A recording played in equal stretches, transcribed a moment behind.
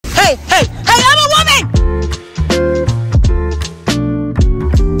Hey, hey, hey, I'm a woman!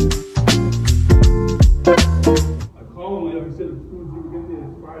 I called him, he said as soon as you get there,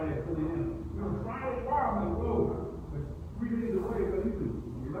 it's Friday at 10 a.m. It was Friday, wow, I'm like, whoa. Like 3 days away, but you can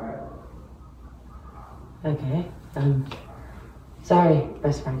relax. Okay, sorry,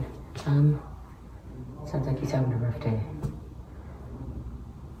 best friend. Sounds like he's having a rough day.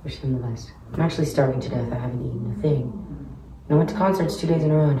 Wish him the best. I'm actually starving to death. I haven't eaten a thing. I went to concerts 2 days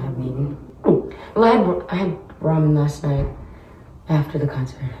in a row and haven't eaten. Well, I had ramen last night after the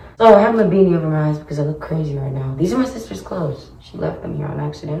concert. Oh, I have my beanie over my eyes because I look crazy right now. These are my sister's clothes. She left them here on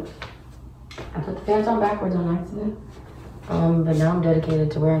accident. I put the pants on backwards on accident. But now I'm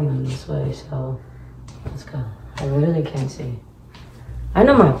dedicated to wearing them this way, so let's go. I literally can't see. I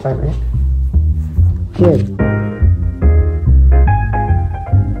know my apartment. Good.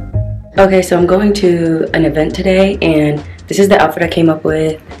 Okay, so I'm going to an event today, and this is the outfit I came up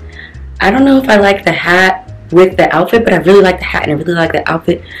with. I don't know if I like the hat with the outfit, but I really like the hat and I really like the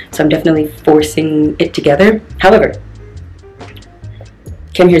outfit, so I'm definitely forcing it together. However,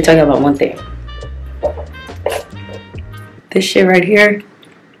 came here to tell you about one thing. This shit right here,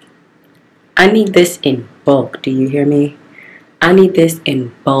 I need this in bulk. Do you hear me? I need this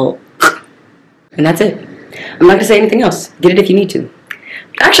in bulk. And that's it. I'm not gonna say anything else. Get it if you need to.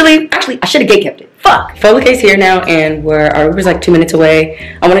 Actually, I should have gate kept it. Fuck. Photo case here now, and our Uber's like 2 minutes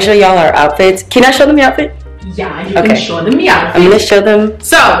away. I want to show y'all our outfits. Can I show them the outfit? Yeah, you can show them the outfit. I'm gonna show them.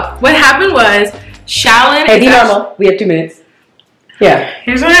 So what happened was, Challan. Hey, be normal. We have 2 minutes. Yeah.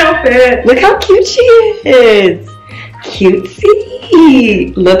 Here's my outfit. Look how cute she is.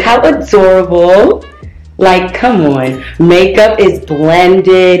 Cutesy. Look how adorable. Like, come on. Makeup is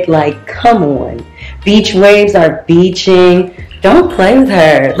blended. Like, come on. Beach waves are beaching. Don't play with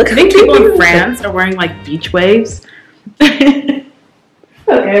her. Look, I think people in France are wearing like beach waves. Okay,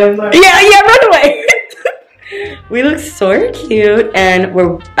 I'm sorry. Yeah, run away. We look so cute, and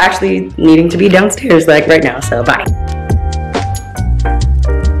we're actually needing to be downstairs like right now, so bye.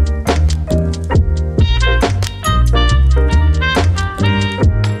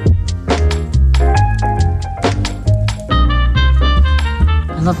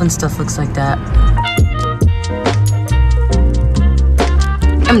 I love when stuff looks like that.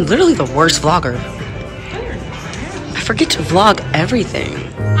 I'm literally the worst vlogger. I forget to vlog everything.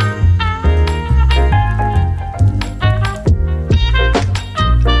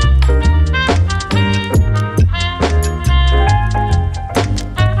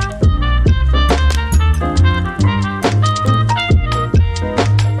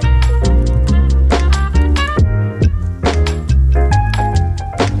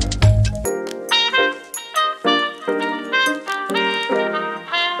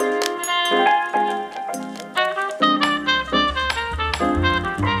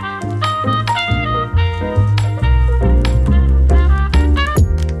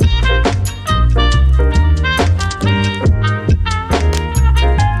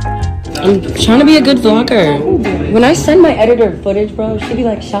 I'm trying to be a good vlogger. When I send my editor footage, bro, she'd be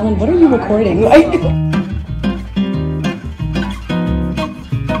like, Challan, what are you recording? Like,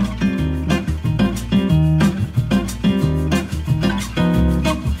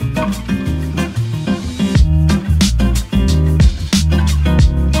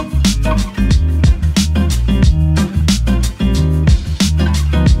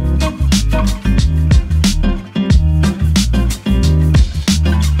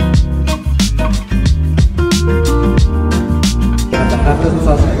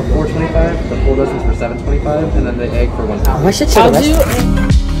 the full dozens for $7.25, and then the egg for $1. I should say the rest.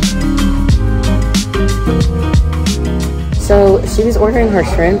 So she was ordering her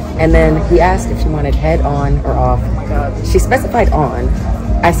shrimp, and then he asked if she wanted head on or off. She specified on.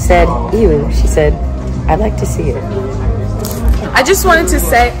 I said, ew. She said, I'd like to see it. I just wanted to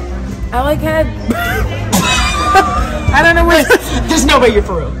say, I like head. I don't know what. There's no way you're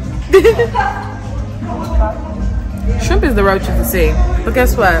for real. Shrimp is the roach of the sea. But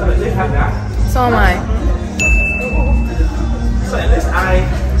guess what? So am I.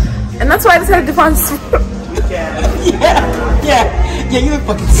 And that's why I decided to find shrimp. Yeah, you look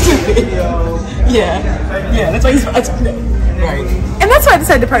fucking stupid. Yeah, that's why he's right. And that's why I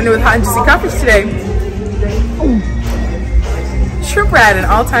decided to partner with Hot and Juicy Coffees today. Shrimp are at an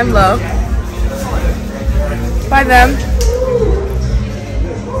all-time low. By them.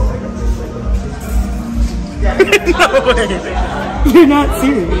 No way. You're not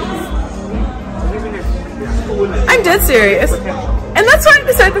serious. I'm dead serious. And that's why I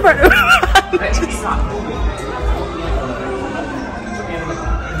decided to partner with Hot and Juicy.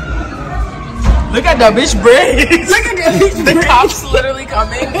 Look at that bitch braids. Look at that bitch The cops literally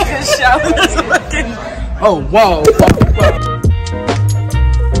coming because Challan is fucking. Oh, whoa.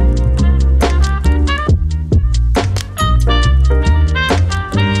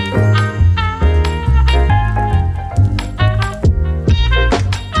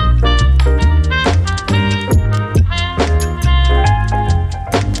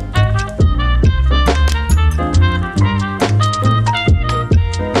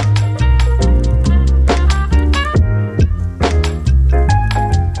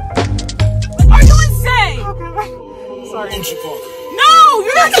 No,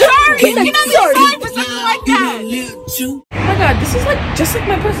 you're not sorry. You're not sorry for something like that. Oh my god, this is like just like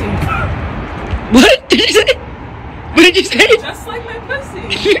my pussy. What did you say? What did you say? Just like my pussy.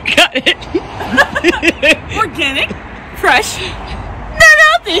 Got it. Organic, fresh, not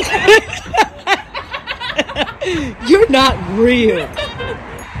healthy. You're not real.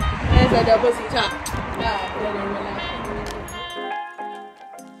 That's like that pussy top.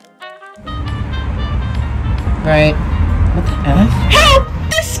 Right. What the F? Help!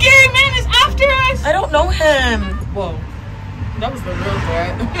 This scary man is after us! I don't know him. Whoa. That was the real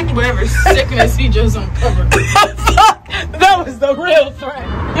threat. Whatever sickness he just uncovered. That was the real threat.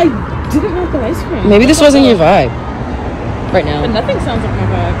 I didn't want the ice cream. Maybe this wasn't your vibe. Right now. But nothing sounds like my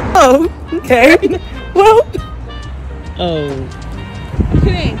vibe. Oh, okay. Well. Oh. I'm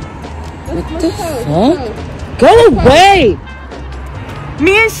kidding. What the fuck? Go away!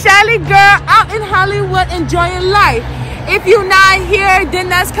 Me and Shelly, girl, out in Hollywood enjoying life. If you not here, then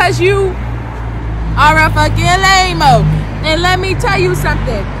that's cause you are a fucking lame-o. And let me tell you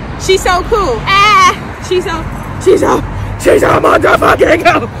something. She's so cool. She's so motherfucking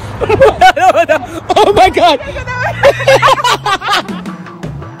cool. Oh my god.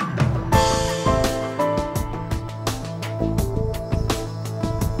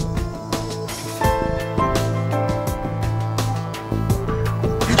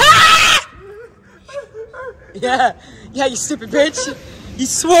 Yeah, you stupid bitch. You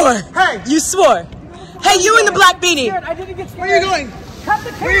swore. Hey. You swore. Hey, you in the black beanie. I didn't get scared. Where are you going?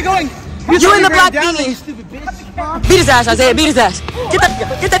 Where are you going? You in the black beanie. Beat his ass, Isaiah. Beat his ass. Get that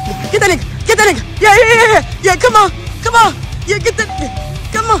nigga. Yeah. Come on. Yeah, get that.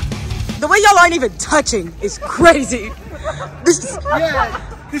 Come on. The way y'all aren't even touching is crazy. This is. Yeah,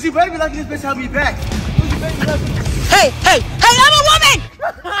 because you better be lucky this bitch held me back. Hey, I'm a woman.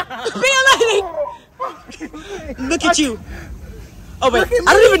 Be a lady. Look at you. Oh wait,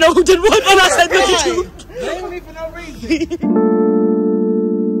 I don't even know who did what, and I said look at you. Blame me for no reason.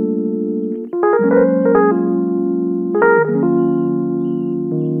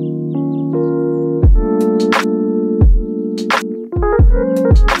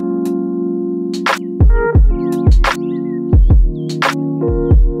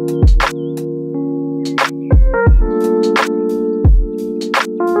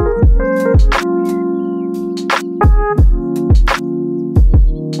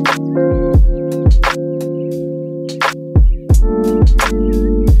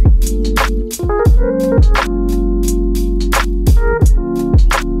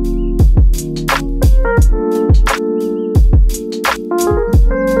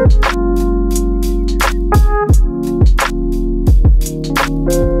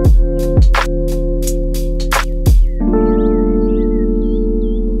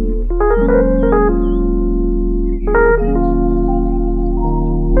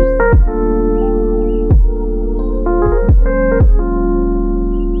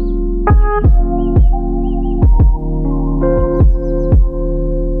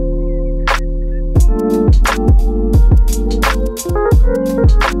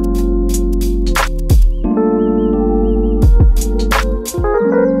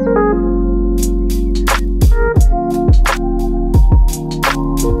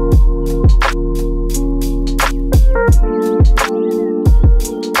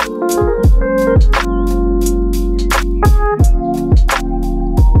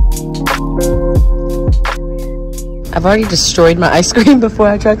 I've already destroyed my ice cream before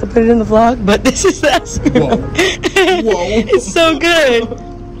I tried to put it in the vlog, but this is the ice cream. Whoa. It's so good.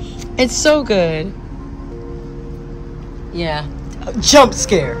 It's so good. Yeah. A jump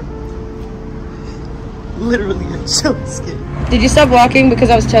scare. Literally a jump scare. Did you stop walking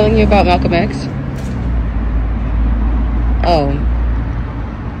because I was telling you about Malcolm X? Oh.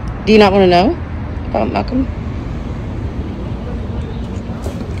 Do you not want to know about Malcolm?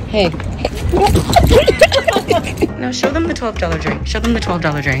 Hey. Now show them the $12 drink. Show them the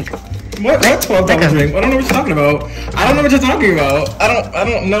 $12 drink. What $12 drink? I don't know what you're talking about. I don't know what you're talking about. I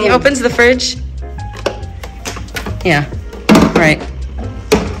don't know. He opens the fridge. Yeah. Right.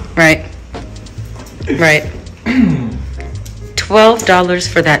 Right. $12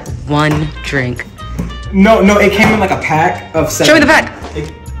 for that one drink. No, it came in like a pack of 70. Show me the pack.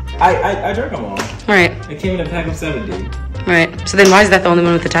 I drank them all. Right. It came in a pack of 70. Right. So then why is that the only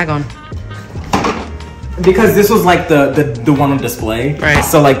one with the tag on? Because this was like the one on display. Right.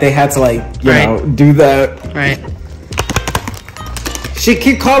 So like they had to like, you know, do that. Right. She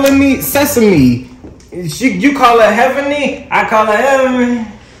keep calling me Sesame. You call her Heavenly, I call her Heavenly.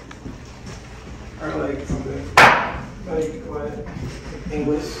 Or like something. Like what?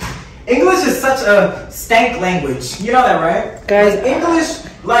 English. English is such a stank language. You know that, right? Guys, like English,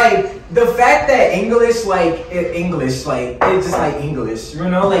 like the fact that English, like it's just like English. You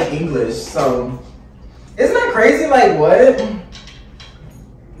know, like English. So isn't that crazy? Like what?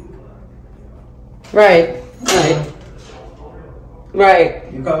 Right. Right.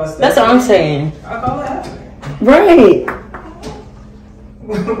 You call us. That's what I'm saying. I call her Heavenly.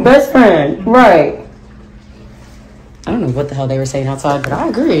 Right. Best friend. Right. I don't know what the hell they were saying outside, but I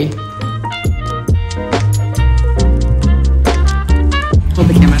agree. Hold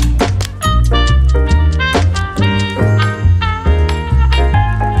the camera.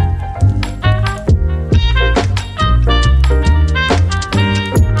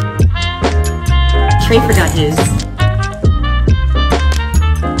 Trey forgot his.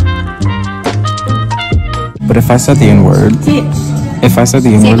 But if I said the N-word, if I said the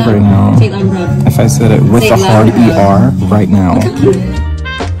N-word right now, if I said it with the hard ER right now.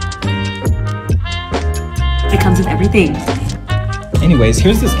 It comes with everything. Anyways,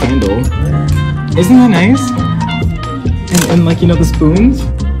 here's this candle. Isn't that nice? And like, you know, the spoons?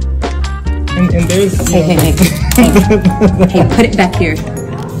 And there's... Hey, put it back here.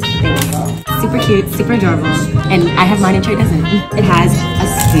 Super cute, super adorable. And I have mine and Trey doesn't. It has a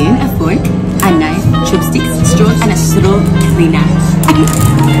spoon, a fork, a knife, chopsticks, straw, and a little cleaner.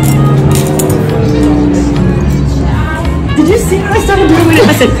 Did you see what I started doing when it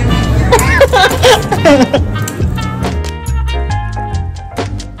listened?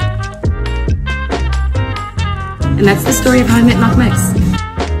 And that's the story of how I met m.a.c.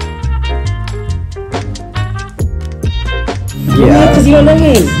 Yeah. Because you don't know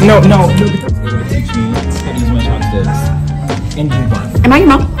him. No. They want to teach me how to use my chopsticks. And you weren't. Am I your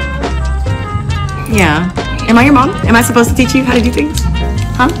mom? Yeah. Am I your mom? Am I supposed to teach you how to do things?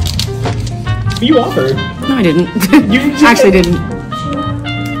 Huh? You offered. No, I didn't. You actually didn't.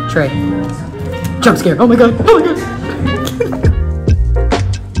 Trey. Jump scare. Oh my god. Oh my god.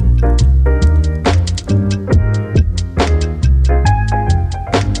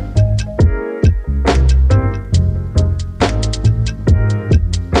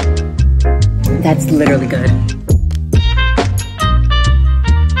 That's literally good.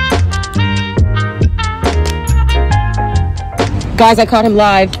 Guys, I caught him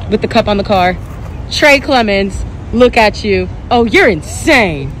live with the cup on the car. Trey Clemens, look at you. Oh, you're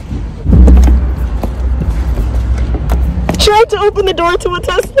insane. Tried to open the door to a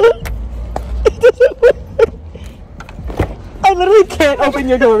Tesla. It doesn't work. I literally can't open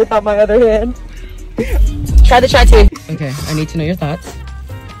your door without my other hand. Try the try-to. Okay, I need to know your thoughts.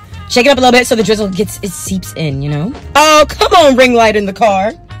 Shake it up a little bit so the drizzle it seeps in, you know? Oh, come on, ring light in the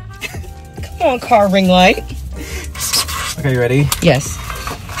car. Come on, car ring light. Okay, you ready? Yes.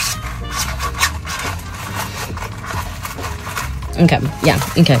 Okay, yeah,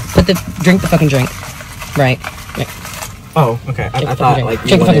 okay. Drink the fucking drink. Right. Oh, okay. I thought like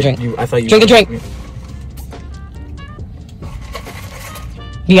drink the fucking drink. I thought you drink a drink.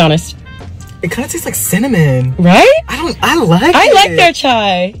 Be honest. It kind of tastes like cinnamon. Right? I like it. I like their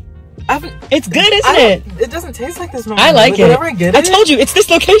chai. It's good, isn't it? It doesn't taste like this normally. I like it. Whenever I get it. I told you, it's this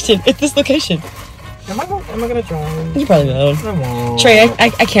location. It's this location. Am I gonna try? You probably will. I won't. Trey, I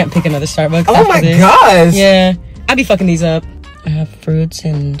can't pick another Starbucks. Oh my gosh. Yeah. I'd be fucking these up. I have fruits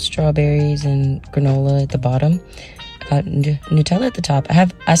and strawberries and granola at the bottom. I got Nutella at the top. I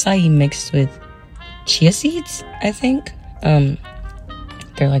have acai mixed with chia seeds, I think.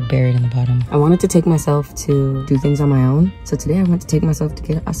 They're like buried in the bottom. I wanted to take myself to do things on my own. So today I went to take myself to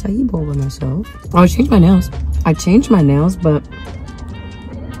get an acai bowl by myself. Oh, I changed my nails. But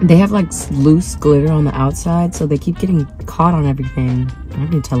they have like loose glitter on the outside, so they keep getting caught on everything. I have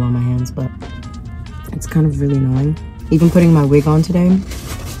Nutella on my hands, but it's kind of really annoying. Even putting my wig on today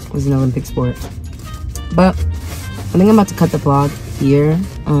was an Olympic sport. But I think I'm about to cut the vlog here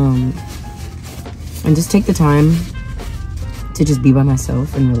and just take the time to just be by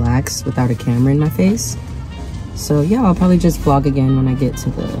myself and relax without a camera in my face. So yeah, I'll probably just vlog again when I get to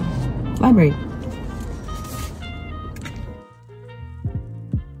the library.